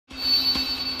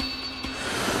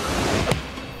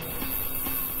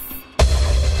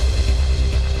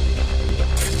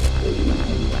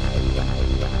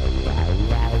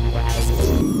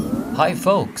Hi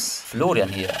folks, Florian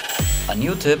here. A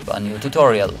new tip, a new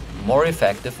tutorial, more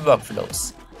effective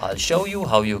workflows. I'll show you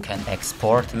how you can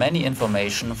export many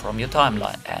information from your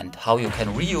timeline and how you can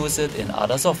reuse it in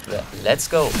other software. Let's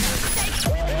go!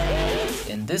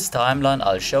 In this timeline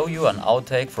I'll show you an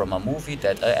outtake from a movie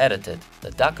that I edited,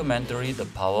 the documentary The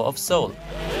Power of Soul.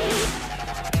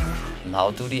 Now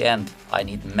to the end. I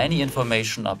need many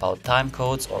information about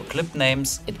timecodes or clip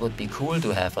names. It would be cool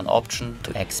to have an option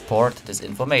to export this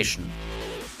information.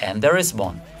 And there is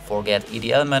one. Forget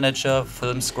EDL Manager,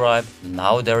 Film Scribe,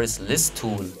 now there is List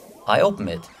Tool. I open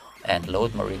it and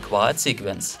load my required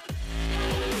sequence.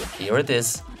 Here it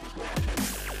is.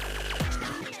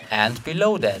 And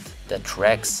below that, the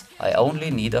tracks. I only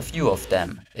need a few of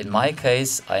them. In my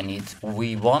case, I need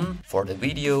V1 for the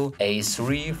video,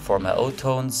 A3 for my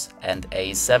O-tones and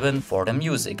A7 for the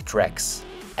music tracks.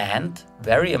 And,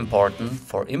 very important,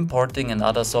 for importing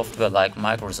another software like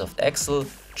Microsoft Excel,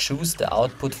 choose the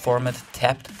output format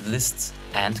tabbed lists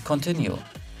and continue.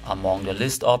 Among the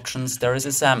list options there is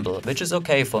REUSABLE, which is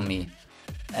okay for me.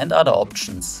 And other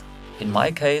options. In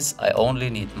my case, I only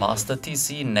need master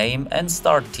TC, name and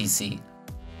start TC.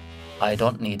 I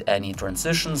don't need any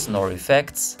transitions nor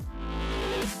effects.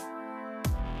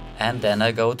 And then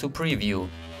I go to preview.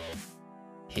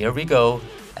 Here we go.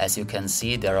 As you can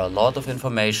see, there are a lot of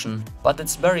information, but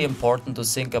it's very important to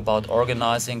think about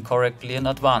organizing correctly in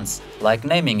advance, like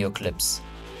naming your clips.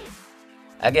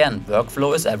 Again,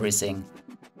 workflow is everything.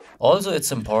 Also,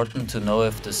 it's important to know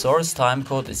if the source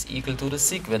timecode is equal to the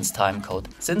sequence timecode,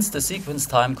 since the sequence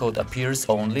timecode appears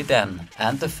only then.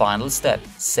 And the final step,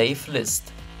 save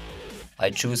list. I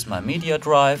choose my media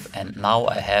drive and now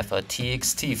I have a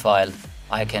TXT file.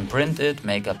 I can print it,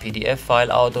 make a PDF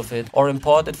file out of it or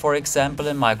import it, for example,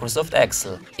 in Microsoft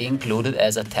Excel, included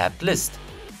as a tabbed list.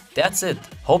 That's it.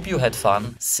 Hope you had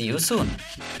fun. See you soon.